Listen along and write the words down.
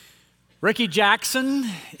Ricky Jackson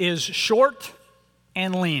is short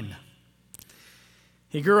and lean.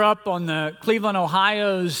 He grew up on the Cleveland,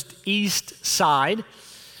 Ohio's east side,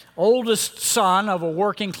 oldest son of a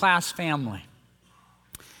working class family.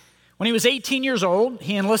 When he was 18 years old,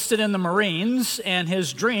 he enlisted in the Marines, and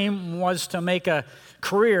his dream was to make a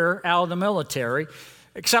career out of the military,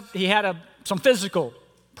 except he had some physical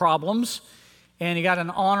problems, and he got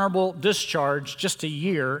an honorable discharge just a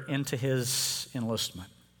year into his enlistment.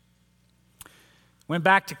 Went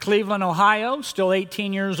back to Cleveland, Ohio, still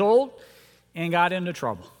 18 years old, and got into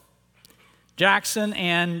trouble. Jackson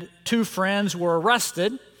and two friends were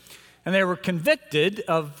arrested, and they were convicted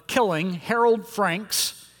of killing Harold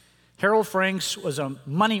Franks. Harold Franks was a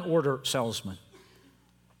money order salesman.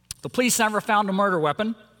 The police never found a murder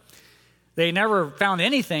weapon. They never found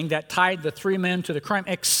anything that tied the three men to the crime,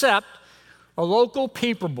 except a local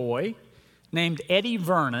paperboy named Eddie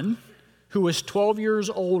Vernon, who was 12 years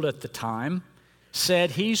old at the time,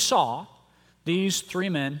 said he saw these three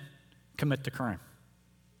men commit the crime.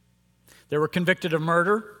 They were convicted of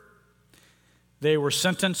murder. They were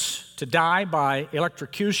sentenced to die by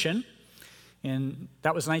electrocution, and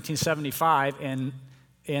that was 1975. And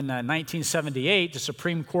in 1978, the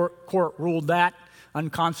Supreme Court ruled that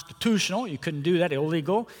unconstitutional. You couldn't do that,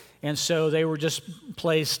 illegal, and so they were just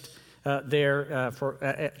placed there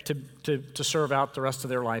to serve out the rest of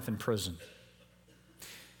their life in prison.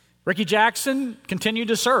 Ricky Jackson continued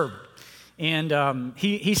to serve, and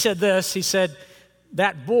he said this. He said,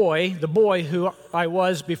 that boy, the boy who I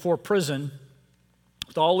was before prison,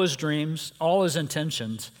 with all his dreams, all his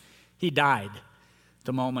intentions, he died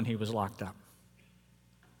the moment he was locked up.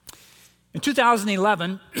 In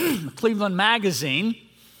 2011, Cleveland Magazine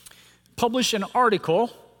published an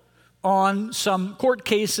article on some court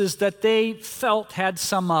cases that they felt had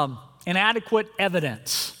some inadequate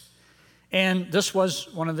evidence. And this was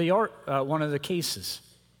one of the cases.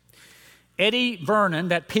 Eddie Vernon,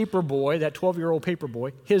 that paper boy, that 12-year-old paper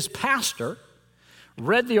boy, his pastor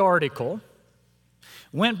read the article,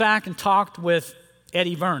 went back and talked with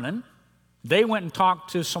Eddie Vernon. They went and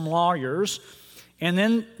talked to some lawyers, and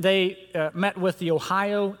then they met with the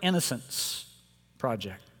Ohio Innocence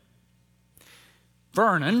Project.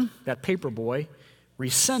 Vernon, that paper boy,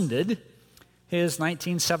 rescinded his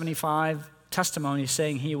 1975 testimony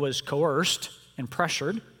saying he was coerced and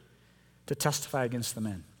pressured to testify against the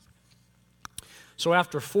men. So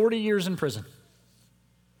after 40 years in prison,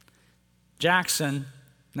 Jackson,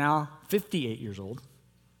 now 58 years old,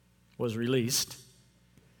 was released.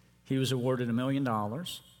 He was awarded $1 million,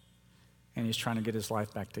 and he's trying to get his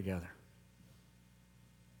life back together.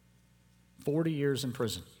 40 years in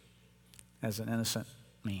prison as an innocent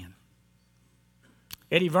man.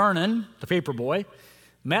 Eddie Vernon, the paper boy,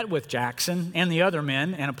 met with Jackson and the other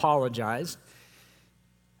men and apologized.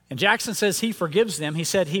 And Jackson says he forgives them. He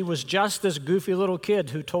said he was just this goofy little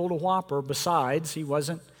kid who told a whopper. Besides, he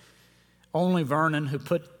wasn't only Vernon who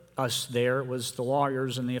put us there. It was the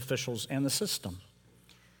lawyers and the officials and the system.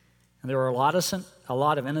 And there are a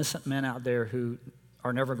lot of innocent men out there who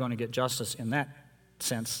are never going to get justice. In that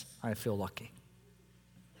sense, I feel lucky.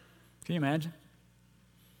 Can you imagine?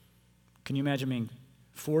 Can you imagine being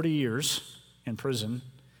 40 years in prison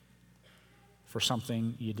for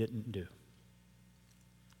something you didn't do?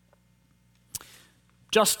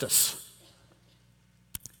 Justice.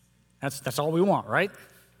 That's all we want, right?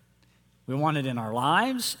 We want it in our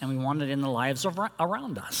lives, and we want it in the lives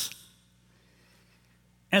around us.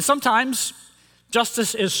 And sometimes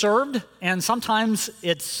justice is served, and sometimes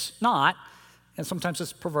it's not, and sometimes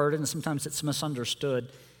it's perverted, and sometimes it's misunderstood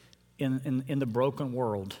in the broken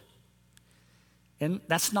world. And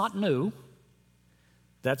that's not new.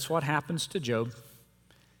 That's what happens to Job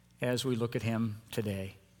as we look at him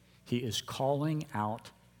today. He is calling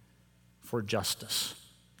out for justice.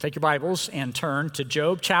 Take your Bibles and turn to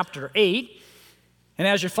Job chapter 8. And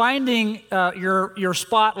as you're finding your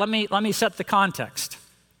spot, let me set the context.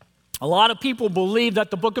 A lot of people believe that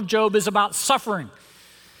the book of Job is about suffering.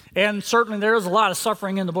 And certainly there is a lot of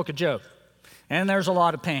suffering in the book of Job. And there's a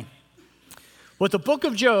lot of pain. But the book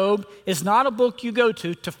of Job is not a book you go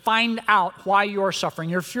to find out why you are suffering.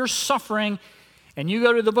 If you're suffering and you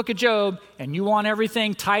go to the book of Job and you want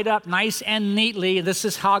everything tied up nice and neatly, this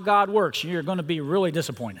is how God works, you're going to be really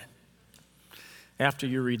disappointed after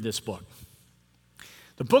you read this book.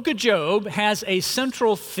 The book of Job has a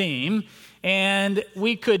central theme, and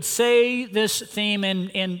we could say this theme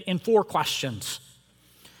in four questions.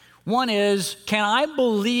 One is, can I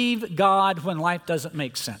believe God when life doesn't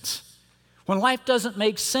make sense? When life doesn't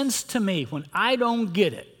make sense to me, when I don't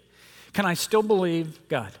get it, can I still believe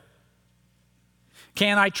God?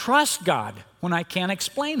 Can I trust God when I can't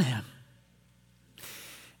explain Him?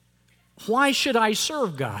 Why should I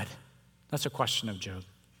serve God? That's a question of Job.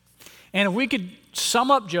 And if we could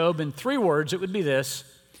sum up Job in 3 words, it would be this: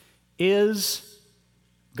 is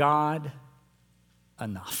God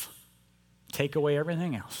enough? Take away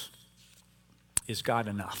everything else. Is God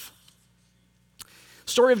enough?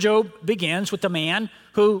 The story of Job begins with the man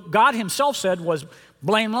who God himself said was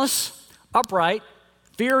blameless, upright,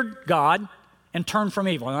 feared God, and turned from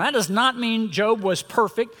evil. Now, that does not mean Job was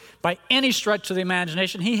perfect by any stretch of the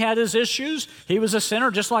imagination. He had his issues. He was a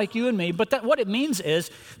sinner just like you and me. But what it means is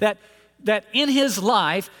that in his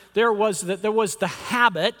life, there was the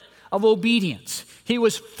habit of obedience. He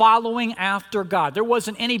was following after God. There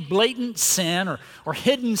wasn't any blatant sin or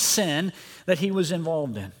hidden sin that he was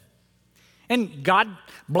involved in. And God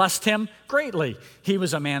blessed him greatly. He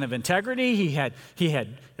was a man of integrity. He had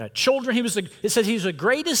children. It says he was the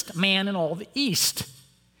greatest man in all the East.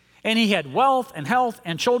 And he had wealth and health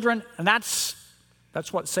and children, and that's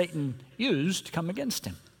what Satan used to come against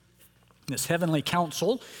him. This heavenly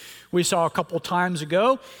council we saw a couple times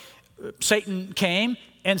ago, Satan came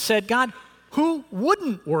and said, God, who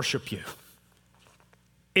wouldn't worship you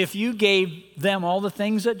if you gave them all the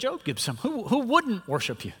things that Job gives them? Who wouldn't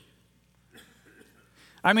worship you?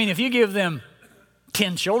 I mean, if you give them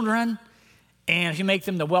 10 children and if you make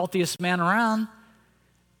them the wealthiest man around,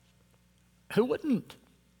 who wouldn't?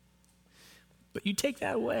 But you take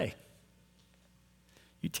that away.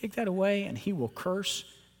 You take that away and he will curse.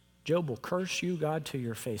 Job will curse you, God, to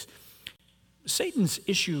your face. Satan's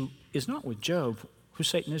issue is not with Job. Who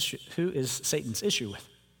is Satan's issue with?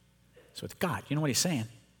 It's with God. You know what he's saying?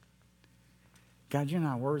 God, you're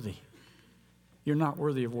not worthy. You're not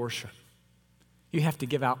worthy of worship. You have to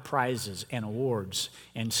give out prizes and awards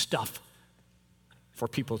and stuff for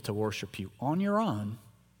people to worship you. On your own,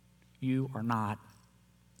 you are not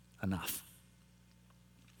enough.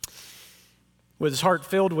 With his heart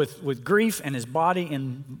filled with grief and his body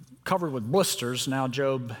covered with blisters, now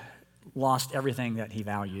Job lost everything that he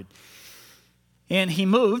valued. And he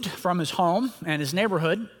moved from his home and his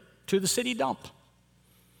neighborhood to the city dump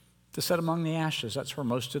to sit among the ashes. That's where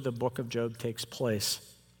most of the book of Job takes place.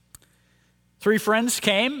 3 friends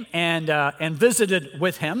came and visited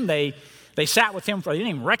with him. They sat with him they didn't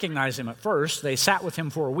even recognize him at first. They sat with him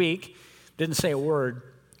for a week, didn't say a word.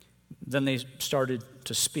 Then they started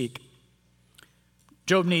to speak.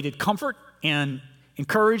 Job needed comfort and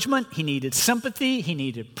encouragement. He needed sympathy. He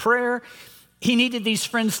needed prayer. He needed these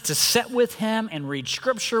friends to sit with him and read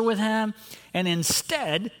scripture with him. And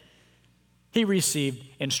instead, he received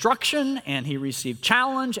instruction, and he received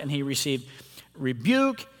challenge, and he received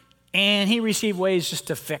rebuke, and he received ways just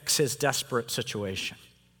to fix his desperate situation.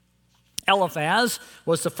 Eliphaz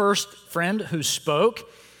was the first friend who spoke,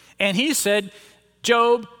 and he said,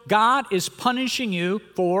 Job, God is punishing you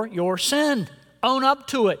for your sin. Own up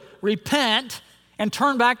to it. Repent and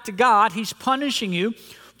turn back to God. He's punishing you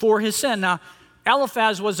for his sin. Now,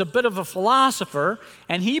 Eliphaz was a bit of a philosopher,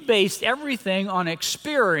 and he based everything on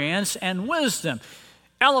experience and wisdom.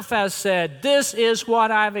 Eliphaz said, this is what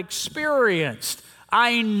I've experienced.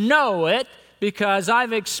 I know it because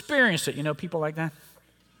I've experienced it. You know people like that?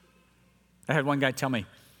 I had one guy tell me,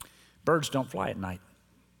 birds don't fly at night.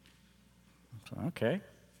 So, okay,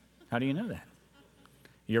 how do you know that?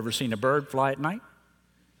 You ever seen a bird fly at night?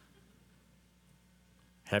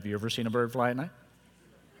 Have you ever seen a bird fly at night?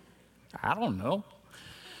 I don't know.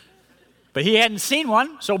 But he hadn't seen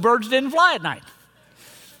one, so birds didn't fly at night.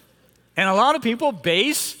 And a lot of people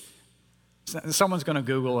someone's going to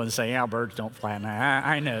Google and say, yeah, birds don't fly at night.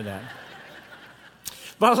 I know that.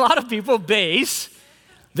 But a lot of people base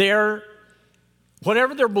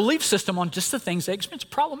whatever their belief system on just the things they experience. The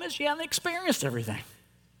problem is you haven't experienced everything.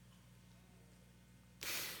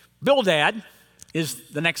 Bildad is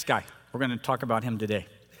the next guy. We're going to talk about him today.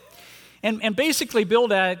 And basically,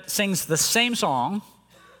 Bildad sings the same song,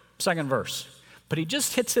 second verse, but he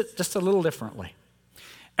just hits it just a little differently.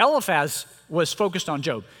 Eliphaz was focused on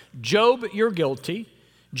Job. Job, you're guilty.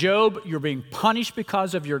 Job, you're being punished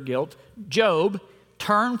because of your guilt. Job,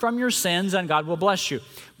 turn from your sins and God will bless you.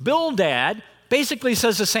 Bildad basically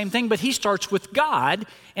says the same thing, but he starts with God,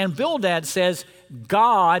 and Bildad says,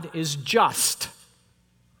 God is just.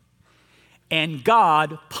 And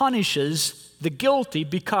God punishes the guilty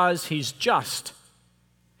because he's just.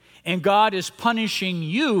 And God is punishing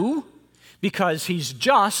you because he's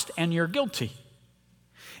just and you're guilty.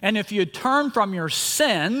 And if you turn from your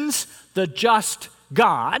sins, the just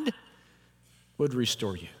God would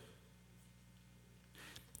restore you.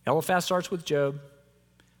 Eliphaz starts with Job.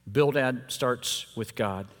 Bildad starts with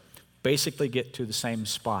God. Basically get to the same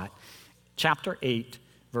spot. Chapter 8,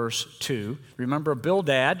 verse 2. Remember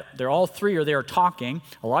Bildad, all three are there talking.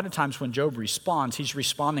 A lot of times when Job responds, he's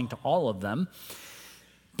responding to all of them.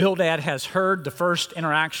 Bildad has heard the first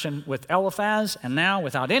interaction with Eliphaz, and now,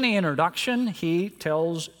 without any introduction, he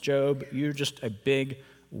tells Job, "You're just a big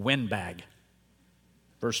windbag."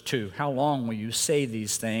 Verse 2, "How long will you say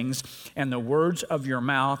these things, and the words of your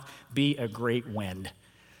mouth be a great wind?"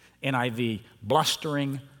 NIV,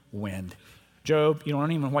 blustering wind. Job, you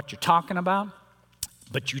don't even know what you're talking about,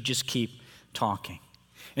 but you just keep talking.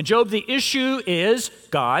 And Job, the issue is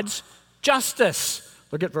God's justice.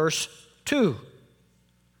 Look at verse 3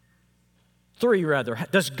 rather.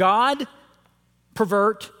 Does God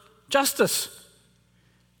pervert justice?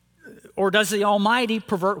 Or does the Almighty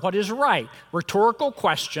pervert what is right? Rhetorical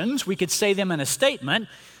questions. We could say them in a statement.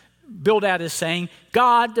 Bildad is saying,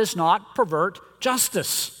 God does not pervert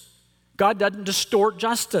justice. God doesn't distort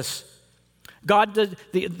justice.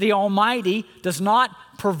 The Almighty does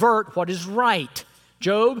not pervert what is right.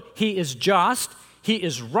 Job, he is just, he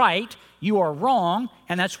is right, you are wrong,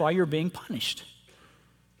 and that's why you're being punished.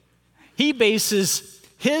 He bases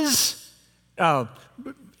his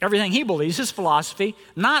everything he believes, his philosophy,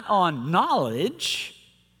 not on knowledge,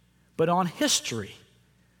 but on history.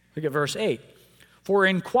 Look at verse 8. "For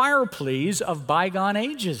inquire, please, of bygone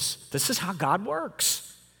ages." This is how God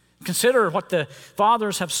works. Consider what the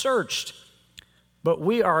fathers have searched. For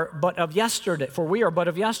we are but of yesterday.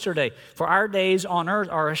 For our days on earth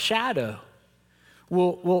are a shadow.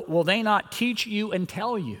 Will they not teach you and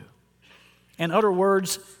tell you? In other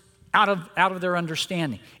words, out of their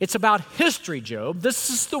understanding. It's about history, Job. This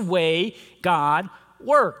is the way God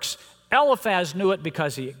works. Eliphaz knew it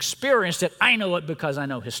because he experienced it. I know it because I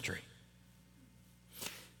know history.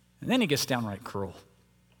 And then he gets downright cruel.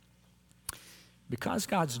 Because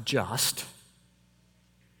God's just,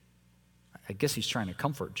 I guess he's trying to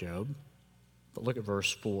comfort Job, but look at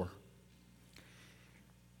verse 4.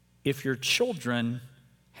 "If your children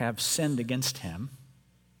have sinned against him,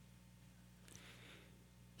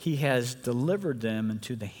 he has delivered them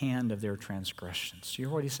into the hand of their transgressions." You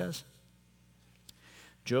hear what he says?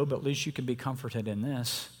 Job, at least you can be comforted in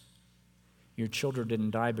this. Your children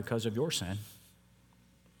didn't die because of your sin.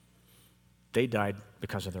 They died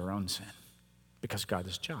because of their own sin, because God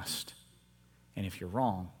is just. And if you're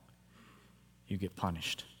wrong, you get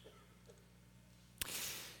punished.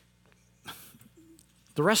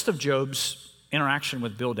 The rest of Job's interaction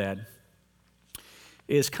with Bildad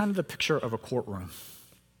is kind of the picture of a courtroom.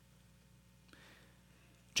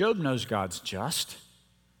 Job knows God's just,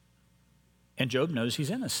 and Job knows he's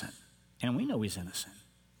innocent, and we know he's innocent.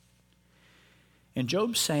 And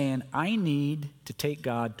Job's saying, I need to take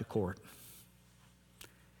God to court.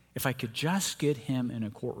 If I could just get him in a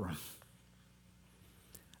courtroom,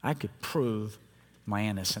 I could prove my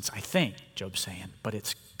innocence. I think, Job's saying, but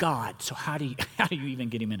it's God, so how do you even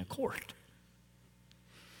get him in a court?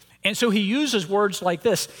 And so he uses words like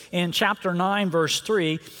this in chapter 9, verse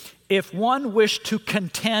 3, if one wished to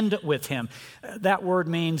contend with him. That word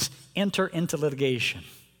means enter into litigation.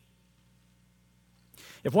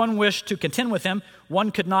 If one wished to contend with him,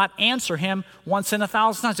 one could not answer him once in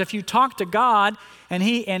 1,000 times. If you talk to God and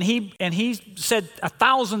he said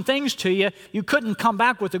 1,000 things to you, you couldn't come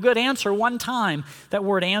back with a good answer one time. That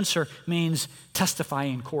word answer means testify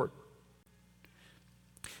in court.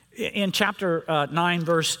 In chapter 9,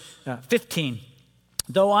 verse 15,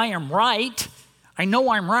 though I am right, I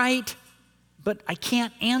know I'm right, but I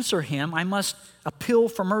can't answer him. I must appeal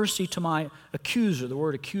for mercy to my accuser. The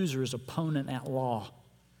word accuser is opponent at law.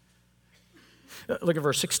 Look at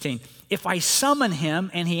verse 16. If I summon him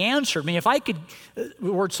and he answered me, the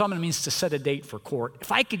word summon means to set a date for court.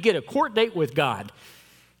 If I could get a court date with God,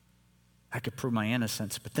 I could prove my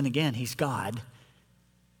innocence. But then again, he's God.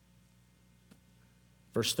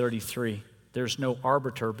 Verse 33, there's no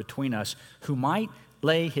arbiter between us who might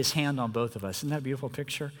lay his hand on both of us. Isn't that a beautiful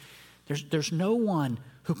picture? There's no one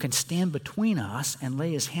who can stand between us and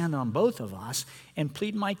lay his hand on both of us and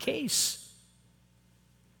plead my case.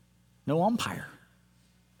 No umpire.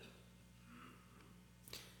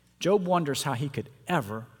 Job wonders how he could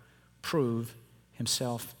ever prove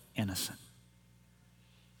himself innocent.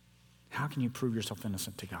 How can you prove yourself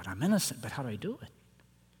innocent to God? I'm innocent, but how do I do it?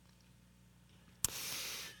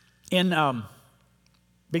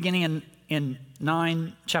 Beginning in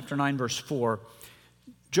chapter 9, verse 4,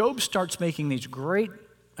 Job starts making these great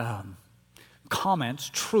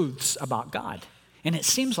comments, truths about God. And it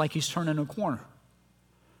seems like he's turning a corner.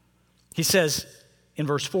 He says in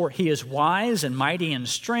verse 4, he is wise and mighty in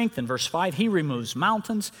strength. In verse 5, he removes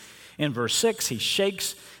mountains. In verse 6, he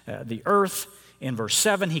shakes the earth. In verse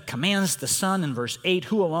 7, he commands the sun. In verse 8,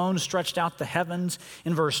 who alone stretched out the heavens?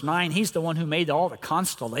 In verse 9, he's the one who made all the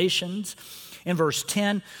constellations. In verse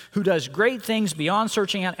 10, who does great things beyond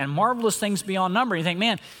searching out and marvelous things beyond number. You think,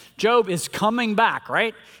 man, Job is coming back,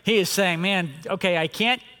 right? He is saying, man, okay, I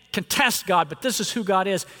can't contest God, but this is who God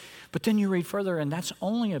is. But then you read further, and that's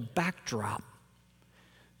only a backdrop.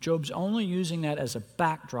 Job's only using that as a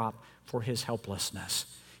backdrop for his helplessness.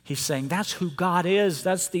 He's saying that's who God is.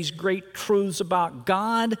 That's these great truths about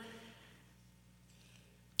God.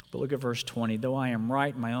 But look at verse 20. Though I am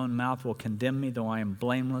right, my own mouth will condemn me. Though I am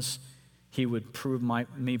blameless, he would prove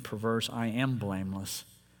me perverse. I am blameless,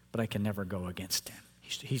 but I can never go against him.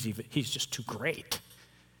 He's just too great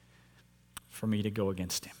for me to go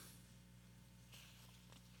against him.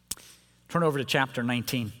 Turn over to chapter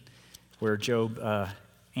 19, where Job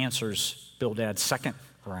answers Bildad's second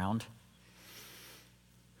round.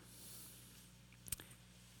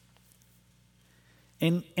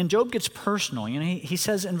 And Job gets personal. You know, he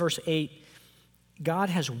says in verse 8, God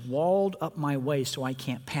has walled up my way so I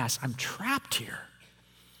can't pass. I'm trapped here.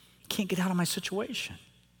 Can't get out of my situation.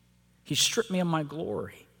 He stripped me of my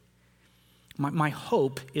glory. My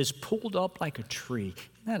hope is pulled up like a tree.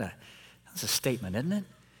 That's a statement, isn't it?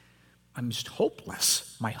 I'm just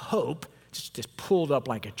hopeless. My hope just pulled up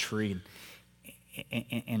like a tree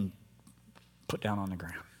and put down on the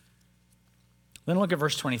ground. Then look at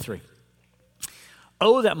verse 23.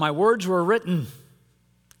 Oh, that my words were written.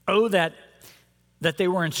 Oh, that they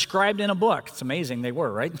were inscribed in a book. It's amazing they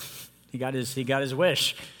were, right? He got his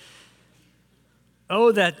wish.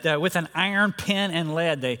 Oh, that with an iron pen and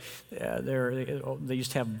lead. They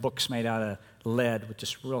used to have books made out of lead with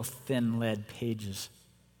just real thin lead pages.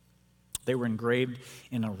 They were engraved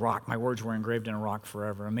in a rock. My words were engraved in a rock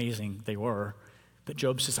forever. Amazing they were. But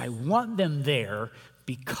Job says, I want them there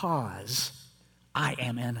because I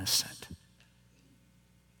am innocent.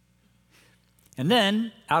 And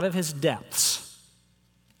then, out of his depths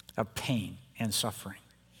of pain and suffering,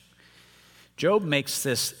 Job makes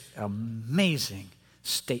this amazing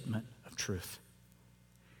statement of truth.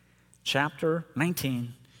 Chapter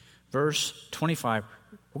 19, verse 25.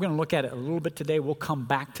 We're going to look at it a little bit today. We'll come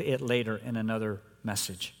back to it later in another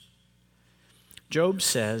message. Job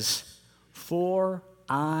says, for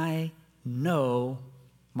I know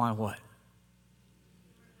my what?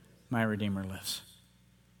 My Redeemer lives.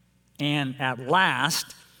 And at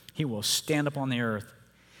last, he will stand upon the earth.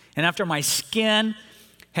 And after my skin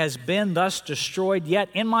has been thus destroyed, yet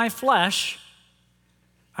in my flesh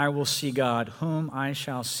I will see God, whom I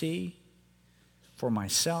shall see for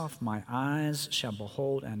myself. My eyes shall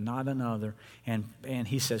behold and not another. And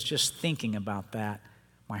he says, just thinking about that,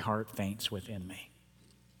 my heart faints within me.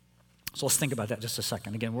 So let's think about that just a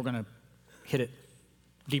second. Again, we're going to hit it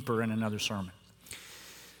deeper in another sermon.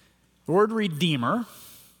 The word redeemer,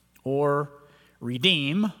 or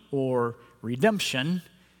redeem, or redemption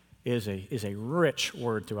is a rich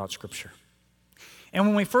word throughout Scripture. And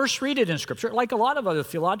when we first read it in Scripture, like a lot of other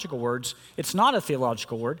theological words, it's not a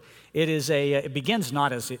theological word. It begins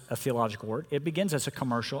not as a theological word. It begins as a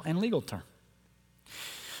commercial and legal term.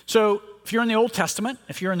 So if you're in the Old Testament,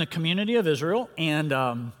 if you're in the community of Israel,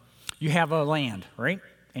 and you have a land, right?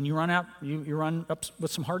 And you run up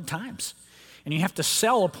with some hard times, and you have to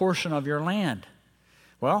sell a portion of your land.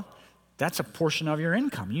 Well, that's a portion of your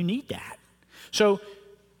income. You need that. So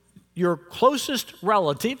your closest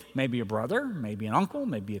relative, maybe a brother, maybe an uncle,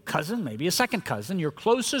 maybe a cousin, maybe a second cousin, your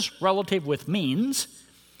closest relative with means,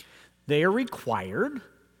 they are required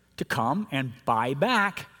to come and buy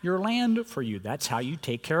back your land for you. That's how you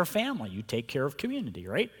take care of family. You take care of community,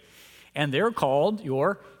 right? And they're called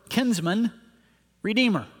your kinsman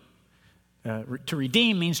redeemer. To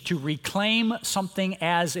redeem means to reclaim something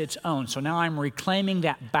as its own. So now I'm reclaiming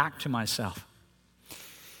that back to myself.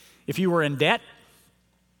 If you were in debt,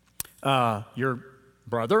 your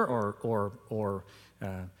brother or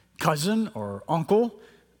cousin or uncle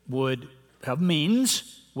would have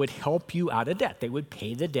means, would help you out of debt. They would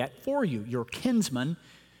pay the debt for you, your kinsman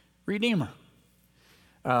redeemer.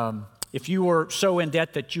 If you were so in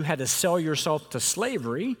debt that you had to sell yourself to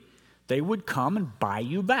slavery, they would come and buy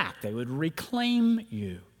you back. They would reclaim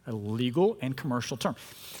you, a legal and commercial term.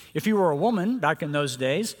 If you were a woman back in those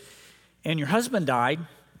days and your husband died,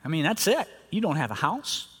 I mean, that's it. You don't have a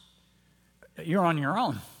house. You're on your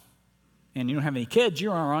own. And you don't have any kids.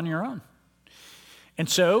 You're on your own. And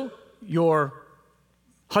so your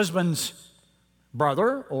husband's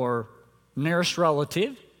brother or nearest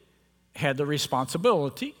relative had the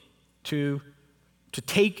responsibility to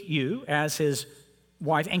take you as his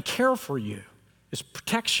wife and care for you. It's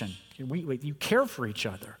protection. You care for each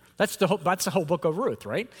other. That's the whole book of Ruth,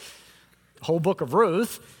 right? whole book of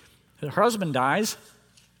Ruth. Her husband dies.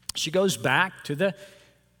 She goes back to the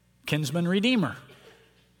kinsman redeemer.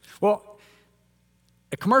 Well,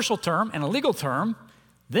 a commercial term and a legal term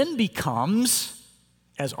then becomes,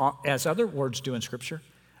 as other words do in Scripture,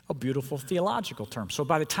 a beautiful theological term. So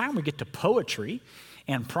by the time we get to poetry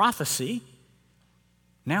and prophecy,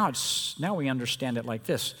 now we understand it like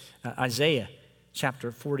this. Isaiah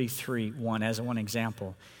chapter 43:1 as one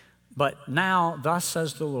example. But now, thus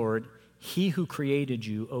says the Lord, He who created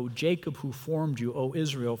you, O Jacob, who formed you, O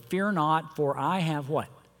Israel, fear not, for I have what?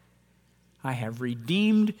 I have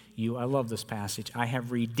redeemed you. I love this passage. I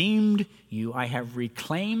have redeemed you. I have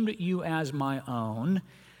reclaimed you as my own.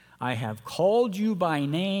 I have called you by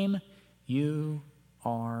name. You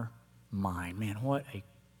are mine. Man, what a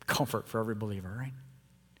comfort for every believer, right?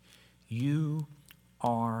 You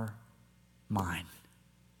are mine.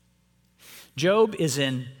 Job is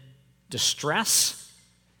in distress.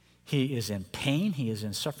 He is in pain. He is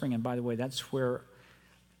in suffering. And by the way, that's where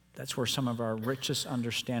some of our richest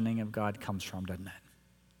understanding of God comes from, doesn't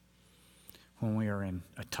it? When we are in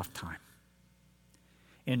a tough time.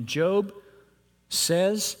 And Job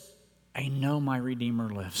says, I know my Redeemer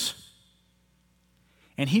lives.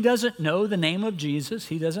 And he doesn't know the name of Jesus.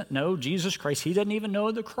 He doesn't know Jesus Christ. He doesn't even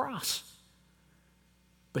know the cross.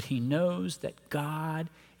 But he knows that God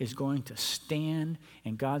is going to stand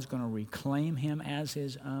and God's going to reclaim him as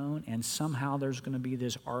his own, and somehow there's going to be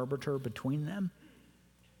this arbiter between them.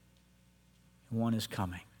 One is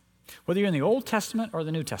coming. Whether you're in the Old Testament or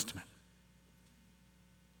the New Testament.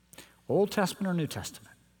 Old Testament or New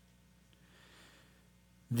Testament.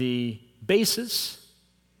 The basis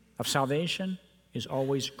of salvation is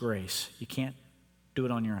always grace. You can't do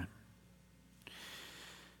it on your own.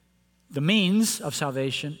 The means of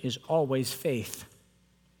salvation is always faith.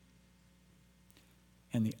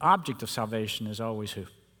 And the object of salvation is always who?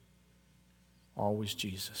 Always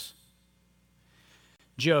Jesus.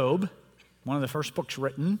 Job, one of the first books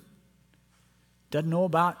written, doesn't know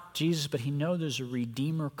about Jesus, but he knows there's a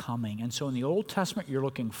Redeemer coming. And so in the Old Testament, you're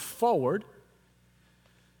looking forward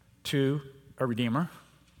to a Redeemer.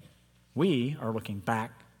 We are looking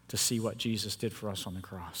back to see what Jesus did for us on the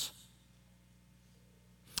cross.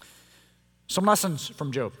 Some lessons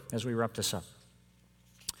from Job as we wrap this up.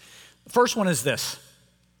 The first one is this.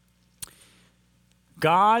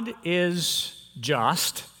 God is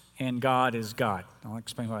just and God is God. I'll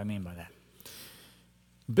explain what I mean by that.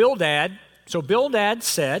 Bildad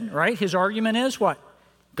said, right, his argument is what?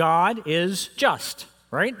 God is just,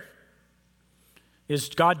 right? Is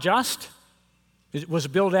God just? Was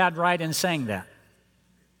Bildad right in saying that?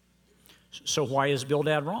 So why is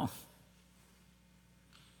Bildad wrong?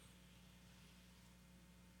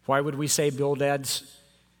 Why would we say Bildad's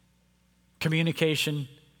communication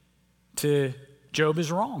to Job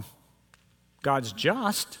is wrong? God's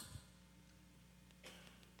just.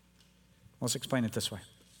 Let's explain it this way.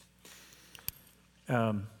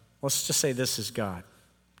 Let's just say this is God.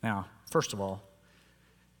 Now, first of all,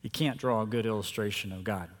 you can't draw a good illustration of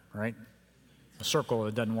God, right? A circle,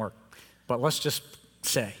 it doesn't work. But let's just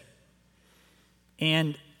say.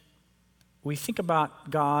 And we think about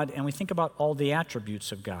God and we think about all the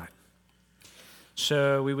attributes of God.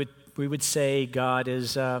 So we would say God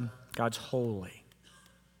is God's holy.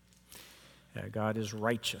 God is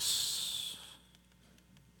righteous.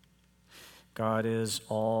 God is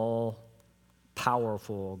all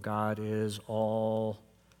powerful. God is all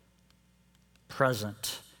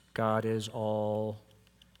present. God is all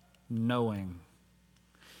knowing.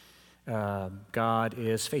 God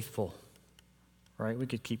is faithful. Right? We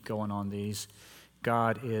could keep going on these.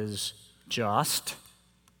 God is just,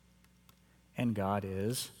 and God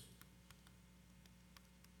is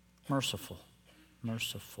merciful.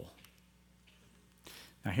 Merciful.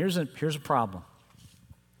 Now here's a problem.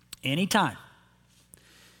 Anytime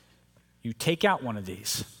you take out one of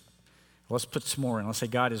these, let's put some more in. Let's say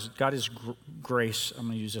God is grace. I'm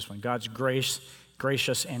going to use this one. God's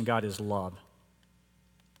gracious, and God is love.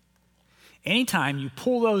 Anytime you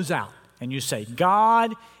pull those out, and you say,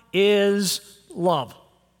 God is love.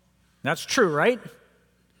 That's true, right?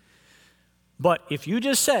 But if you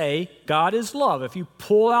just say, God is love, if you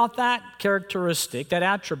pull out that characteristic, that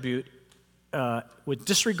attribute, with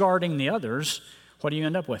disregarding the others, what do you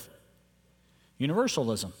end up with?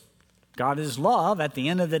 Universalism. God is love. At the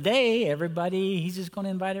end of the day, he's just going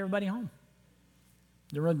to invite everybody home.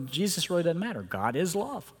 Jesus really doesn't matter. God is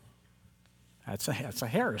love. That's a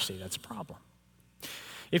heresy. That's a problem.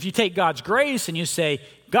 If you take God's grace and you say,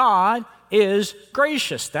 God is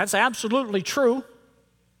gracious, that's absolutely true.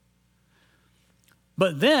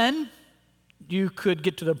 But then you could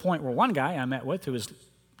get to the point where one guy I met with who was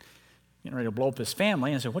getting ready to blow up his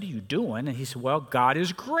family. And I said, what are you doing? And he said, well, God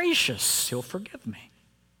is gracious. He'll forgive me.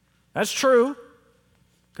 That's true.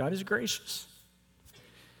 God is gracious.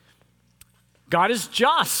 God is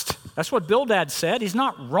just. That's what Bildad said. He's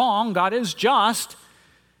not wrong. God is just.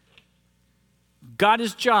 God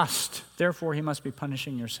is just. Therefore, he must be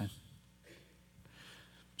punishing your sin.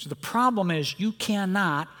 So the problem is you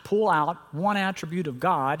cannot pull out one attribute of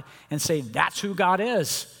God and say that's who God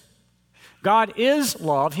is. God is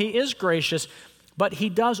love. He is gracious. But he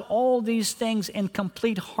does all these things in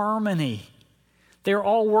complete harmony. They're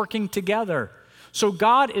all working together. So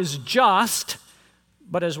God is just,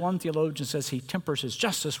 but as one theologian says, he tempers his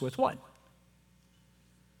justice with what?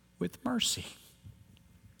 With mercy.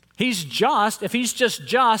 He's just. If he's just,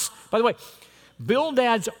 by the way,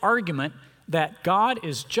 Bildad's argument that God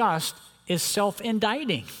is just is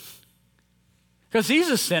self-indicting. Because he's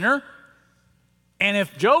a sinner, and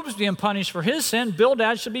if Job's being punished for his sin,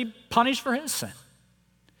 Bildad should be punished for his sin.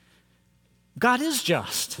 God is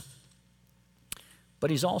just, but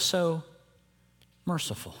he's also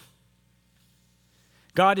merciful.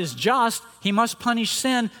 God is just, he must punish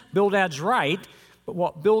sin. Bildad's right, but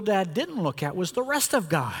what Bildad didn't look at was the rest of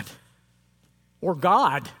God, or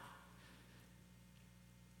God.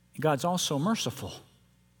 God's also merciful.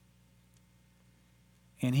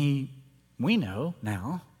 And we know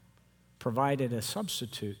now, provided a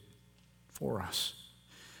substitute for us.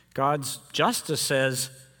 God's justice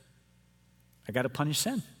says, I got to punish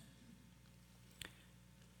sin.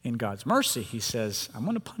 In God's mercy, he says, I'm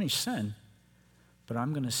going to punish sin, but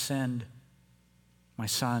I'm going to send my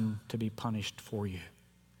son to be punished for you.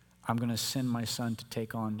 I'm going to send my son to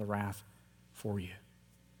take on the wrath for you.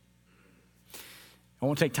 I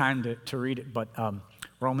won't take time to read it, but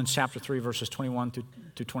Romans chapter 3, verses 21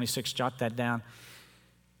 to 26, jot that down.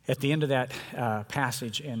 At the end of that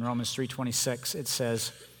passage in Romans 3:26, it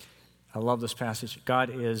says, I love this passage, God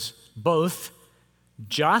is both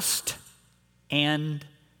just and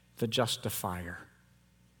the justifier.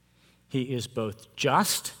 He is both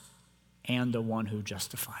just and the one who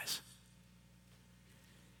justifies.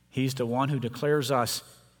 He's the one who declares us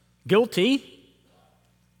guilty,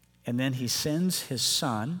 and then he sends his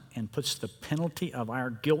son and puts the penalty of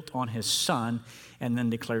our guilt on his son, and then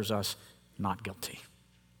declares us not guilty.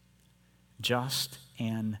 Just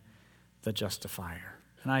and the justifier.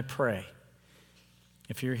 And I pray,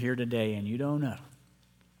 if you're here today and you don't know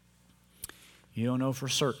for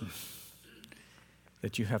certain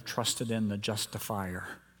that you have trusted in the justifier,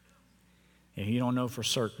 and you don't know for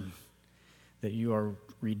certain that you are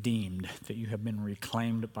redeemed, that you have been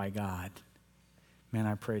reclaimed by God, man,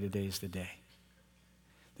 I pray today's the day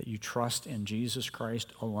that you trust in Jesus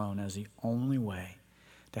Christ alone as the only way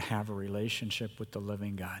to have a relationship with the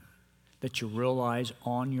living God. That you realize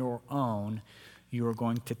on your own you are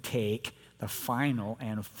going to take the final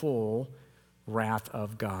and full wrath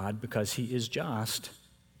of God because he is just.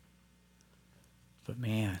 But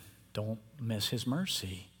man, don't miss his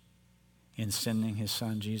mercy in sending his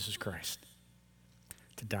son, Jesus Christ,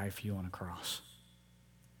 to die for you on a cross.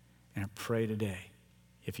 And I pray today,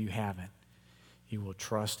 if you haven't, you will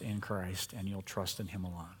trust in Christ and you'll trust in him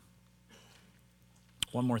alone.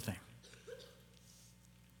 One more thing.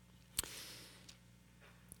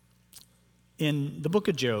 In the book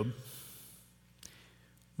of Job,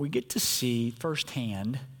 we get to see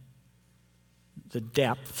firsthand the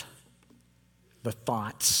depth, the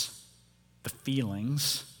thoughts, the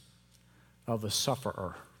feelings of a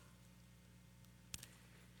sufferer.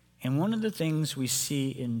 And one of the things we see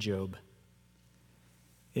in Job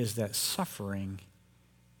is that suffering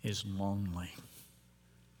is lonely.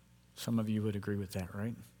 Some of you would agree with that,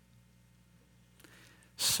 right?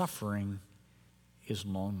 Suffering is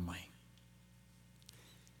lonely.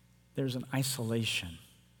 There's an isolation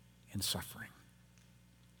in suffering.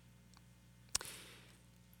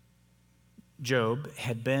 Job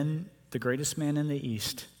had been the greatest man in the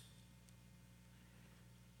East,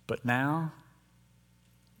 but now,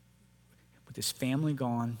 with his family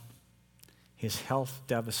gone, his health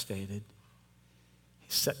devastated,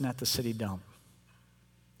 he's sitting at the city dump.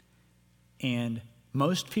 And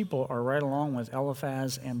most people are right along with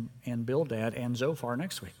Eliphaz and Bildad and Zophar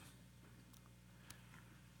next week.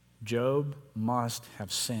 Job must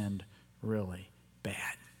have sinned really bad.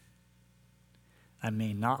 I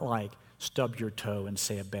mean, not like stub your toe and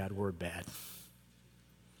say a bad word bad.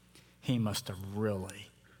 He must have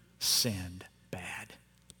really sinned bad.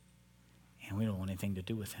 And we don't want anything to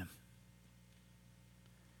do with him.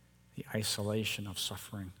 The isolation of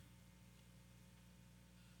suffering.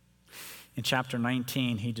 In chapter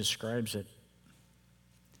 19, he describes it.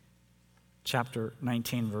 chapter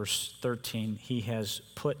 19, verse 13, he has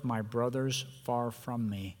put my brothers far from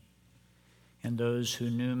me, and those who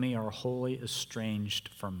knew me are wholly estranged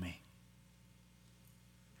from me.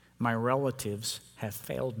 My relatives have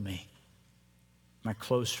failed me. My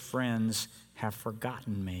close friends have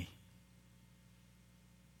forgotten me.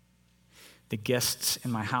 The guests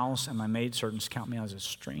in my house and my maidservants count me as a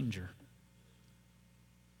stranger.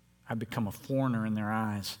 I become a foreigner in their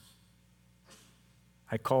eyes.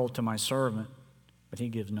 I call to my servant, but he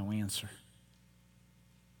gives no answer.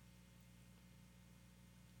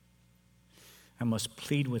 I must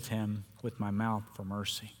plead with him with my mouth for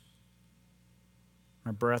mercy.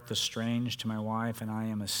 My breath is strange to my wife, and I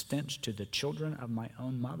am a stench to the children of my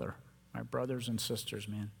own mother. My brothers and sisters,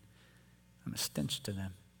 man, I'm a stench to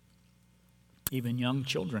them. Even young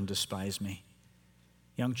children despise me.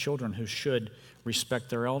 Young children who should respect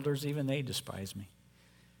their elders, even they despise me.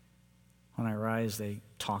 When I rise, they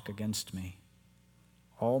talk against me.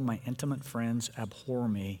 All my intimate friends abhor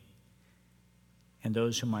me, and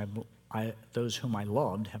those whom I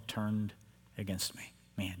loved have turned against me.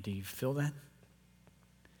 Man, do you feel that?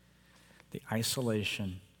 The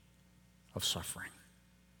isolation of suffering.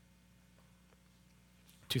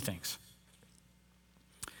 Two things.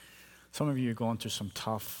 Some of you are going through some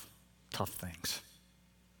tough things.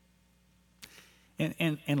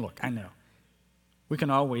 And look, I know. We can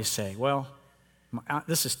always say, well,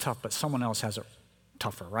 this is tough, but someone else has it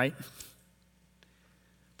tougher, right?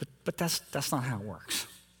 But that's not how it works.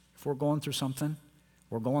 If we're going through something,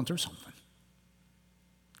 we're going through something.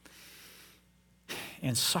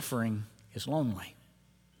 And suffering is lonely.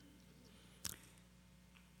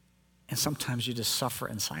 And sometimes you just suffer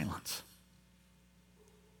in silence.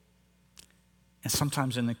 And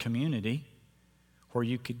sometimes in the community where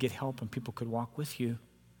you could get help and people could walk with you,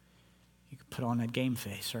 you could put on that game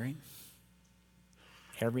face, right?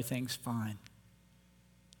 Everything's fine.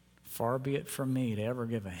 Far be it from me to ever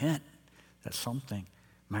give a hint that something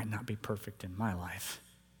might not be perfect in my life.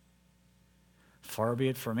 Far be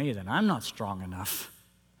it from me that I'm not strong enough.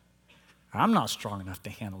 I'm not strong enough to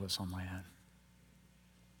handle this on my own.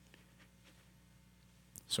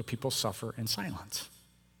 So people suffer in silence.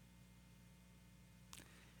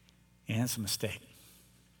 And it's a mistake.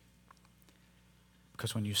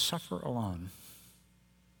 Because when you suffer alone,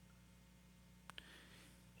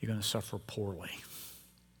 you're going to suffer poorly.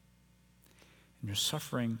 And your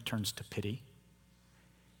suffering turns to pity,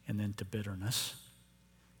 and then to bitterness,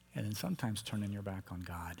 and then sometimes turning your back on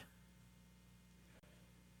God.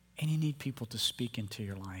 And you need people to speak into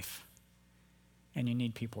your life. And you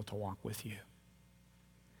need people to walk with you.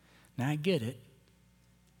 Now, I get it.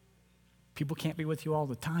 People can't be with you all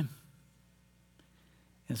the time.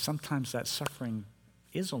 And sometimes that suffering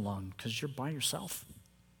is alone because you're by yourself.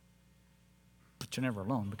 But you're never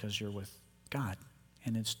alone because you're with God.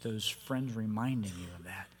 And it's those friends reminding you of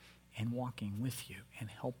that and walking with you and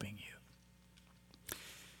helping you.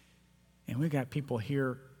 And we got people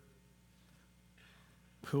here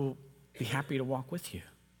who will be happy to walk with you.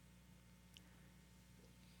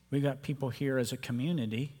 We got people here as a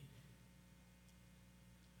community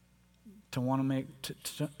to want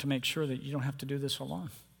to make sure that you don't have to do this alone.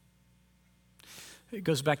 It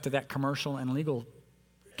goes back to that commercial and legal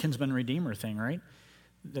kinsman redeemer thing, right?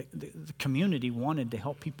 The community wanted to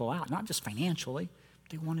help people out, not just financially.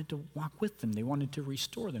 They wanted to walk with them. They wanted to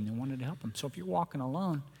restore them. They wanted to help them. So if you're walking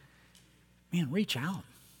alone, man, reach out.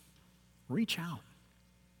 Reach out.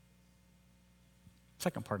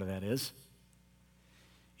 Second part of that is,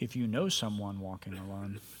 if you know someone walking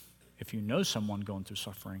alone, if you know someone going through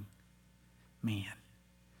suffering, man,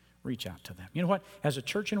 reach out to them. You know what? As a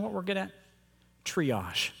church, you know what we're good at?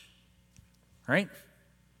 Triage. Right?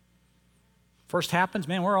 First happens,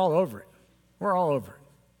 man, we're all over it. We're all over it.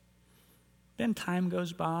 Then time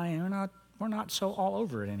goes by and we're not so all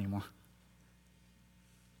over it anymore.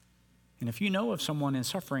 And if you know of someone in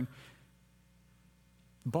suffering,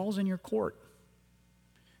 ball's in your court.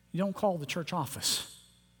 You don't call the church office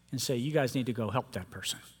and say, you guys need to go help that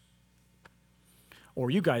person. Or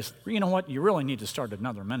you guys, you know what, you really need to start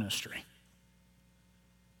another ministry.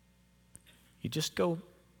 You just go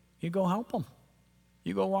help them.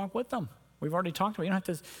 You go walk with them. We've already talked about it. You don't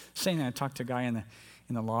have to say that. I talked to a guy in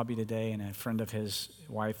the lobby today, and a friend of his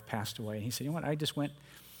wife passed away. He said, you know what, I just went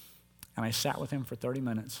and I sat with him for 30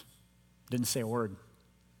 minutes. Didn't say a word.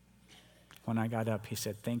 When I got up, he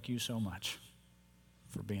said, thank you so much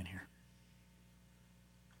for being here.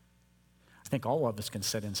 I think all of us can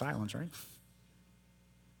sit in silence, right?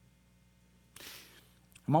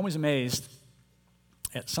 I'm always amazed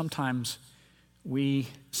at sometimes we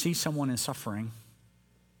see someone in suffering,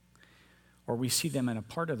 or we see them in a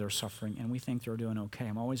part of their suffering and we think they're doing okay.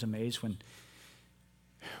 I'm always amazed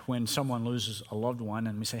when someone loses a loved one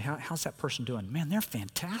and we say, how's that person doing? Man, they're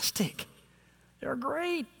fantastic. They're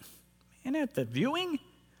great. And at the viewing,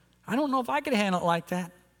 I don't know if I could handle it like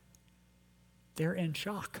that. They're in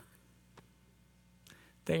shock.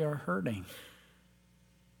 They are hurting.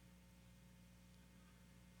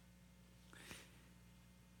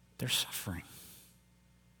 They're suffering.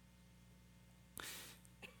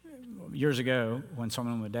 Years ago, when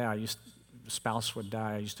someone would die, spouse would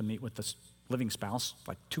die, I used to meet with the living spouse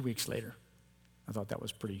like 2 weeks later. I thought that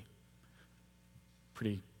was pretty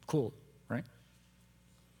cool, right?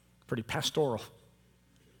 Pretty pastoral.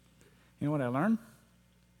 You know what I learned?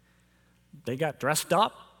 They got dressed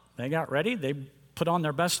up, they got ready, they put on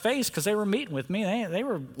their best face because they were meeting with me. They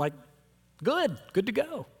were like, good to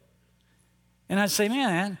go. And I'd say,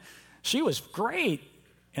 man, she was great.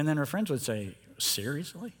 And then her friends would say,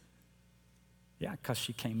 seriously? Yeah, because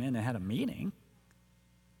she came in and had a meeting.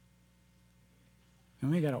 And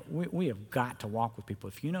we have got to walk with people.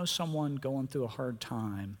 If you know someone going through a hard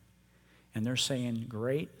time and they're saying,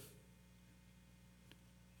 great,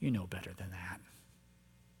 you know better than that.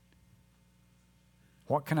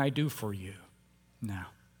 What can I do for you? No.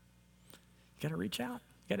 You got to reach out.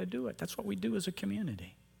 You got to do it. That's what we do as a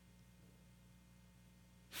community.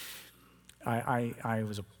 I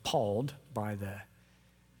was appalled by the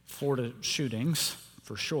Florida shootings,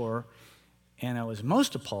 for sure, and I was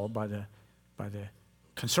most appalled by the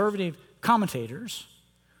conservative commentators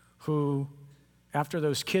who, after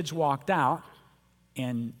those kids walked out,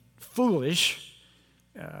 and foolish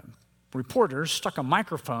reporters stuck a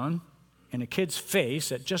microphone in a kid's face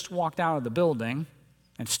that just walked out of the building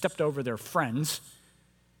and stepped over their friends.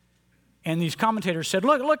 And these commentators said,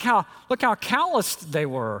 look how calloused they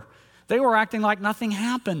were. They were acting like nothing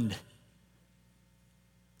happened.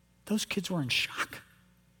 Those kids were in shock.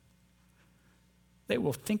 They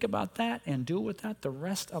will think about that and deal with that the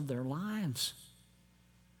rest of their lives.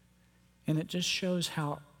 And it just shows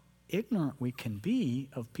how ignorant we can be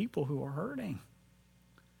of people who are hurting.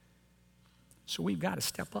 So we've got to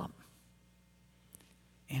step up.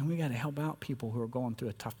 And we got to help out people who are going through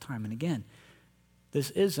a tough time. And again, this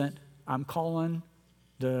isn't, I'm calling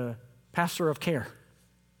the pastor of care.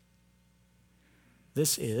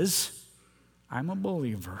 This is, I'm a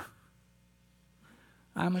believer.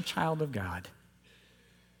 I'm a child of God.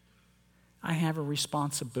 I have a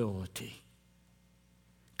responsibility.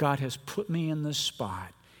 God has put me in this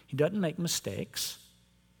spot. He doesn't make mistakes.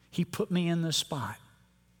 He put me in this spot.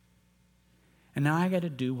 And now I got to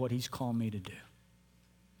do what he's called me to do.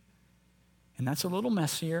 And that's a little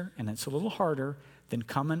messier and it's a little harder than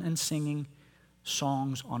coming and singing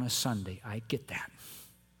songs on a Sunday. I get that.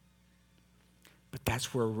 But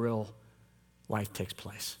that's where real life takes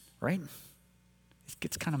place, right? It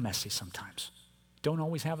gets kind of messy sometimes. Don't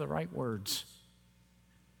always have the right words.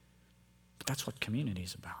 But that's what community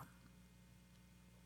is about.